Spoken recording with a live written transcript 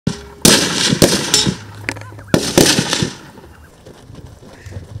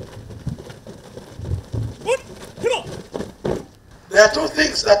There are two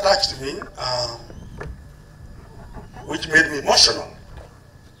things that touched me, which made me emotional.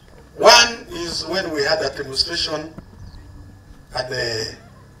 One is when we had that demonstration at the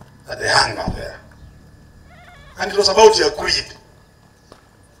hangar there. And it was about your creed.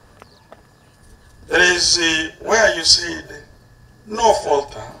 There is where you said, no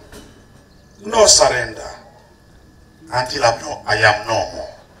falter, no surrender, until I am no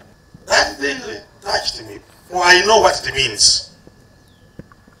more. That thing touched me, for I know what it means.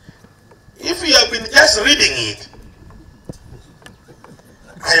 If you have been just reading it,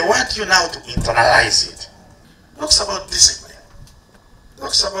 I want you now to internalize it. Talks about discipline.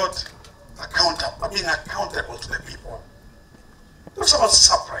 Talks about being accountable to the people. Talks about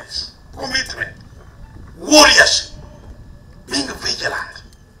surprise, commitment, warriorship, being vigilant.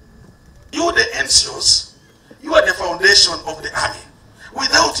 You, the NCOs, you are the foundation of the army.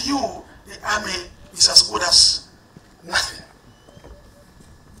 Without you, the army is as good as nothing.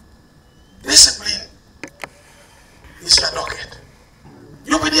 Discipline is your docket.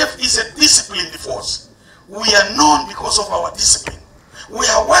 UPDF is a disciplined force. We are known because of our discipline. We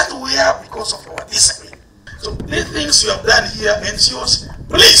are what we are because of our discipline. So the things you have done here, NCOs,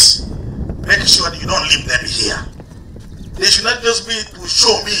 please make sure that you don't leave them here. They should not just be to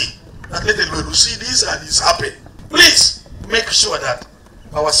show me that let Elwelu see this and it's happened. Please make sure that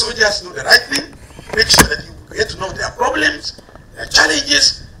our soldiers do the right thing. Make sure that you get to know their problems, their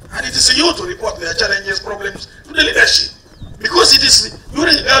challenges, and it is you to report their challenges, problems to the leadership. Because it is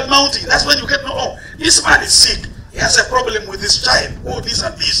during guard mounting, that's when you get to know, oh, this man is sick, he has a problem with his child, oh, this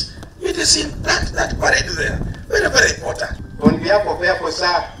and this. It is in that parade there. Very, very important. On behalf of Air Force,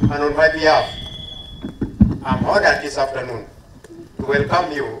 sir, and on my behalf, I'm honored this afternoon to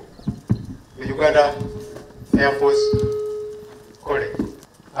welcome you to Uganda Air Force College.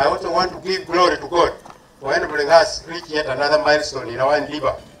 I also want to give glory to God for enabling us to reach yet another milestone in our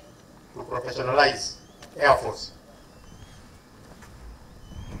endeavor to professionalize Air Force.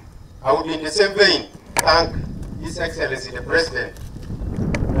 I would, in the same vein, thank His Excellency the President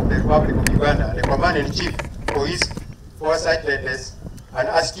of the Republic of Uganda and the Commander-in-Chief for his foresightedness and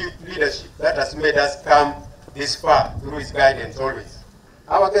astute leadership that has made us come this far through his guidance always.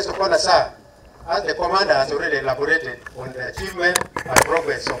 Our guest of honor, sir, as the Commander has already elaborated on the achievement and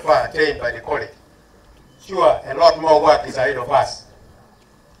progress so far attained by the college. Sure, a lot more work is ahead of us.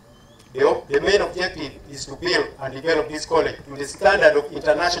 The main objective is to build and develop this college to the standard of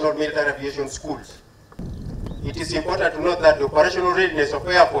international military aviation schools. It is important to note that the operational readiness of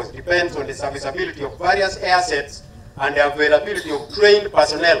Air Force depends on the serviceability of various air sets and the availability of trained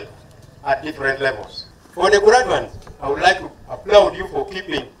personnel at different levels. For the graduates, I would like to applaud you for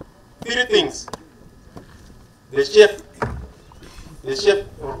keeping three things: the shape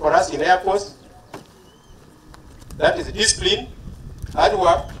for us in Air Force, that is discipline, hard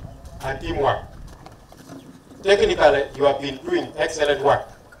work, and teamwork. Technically, you have been doing excellent work.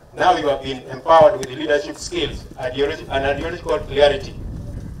 Now you have been empowered with the leadership skills and ideological clarity.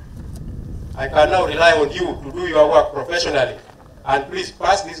 I can now rely on you to do your work professionally, and please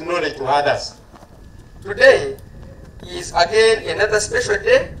pass this knowledge to others. Today is again another special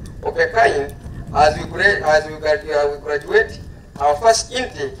day of a kind as we graduate our first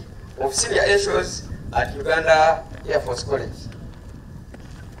intake of senior NCOs at Uganda Air Force College.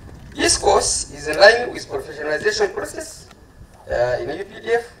 This course is in line with professionalization process in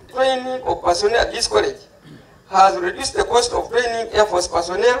UPDF. Training of personnel at this college has reduced the cost of training Air Force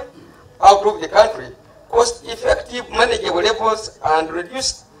personnel out of the country, cost-effective, manageable levels, and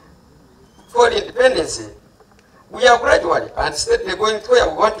reduced foreign dependency. We are gradually and steadily going to where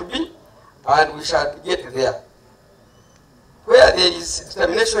we want to be, and we shall get there. Where there is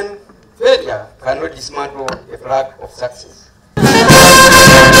determination, failure cannot dismantle a flag of success.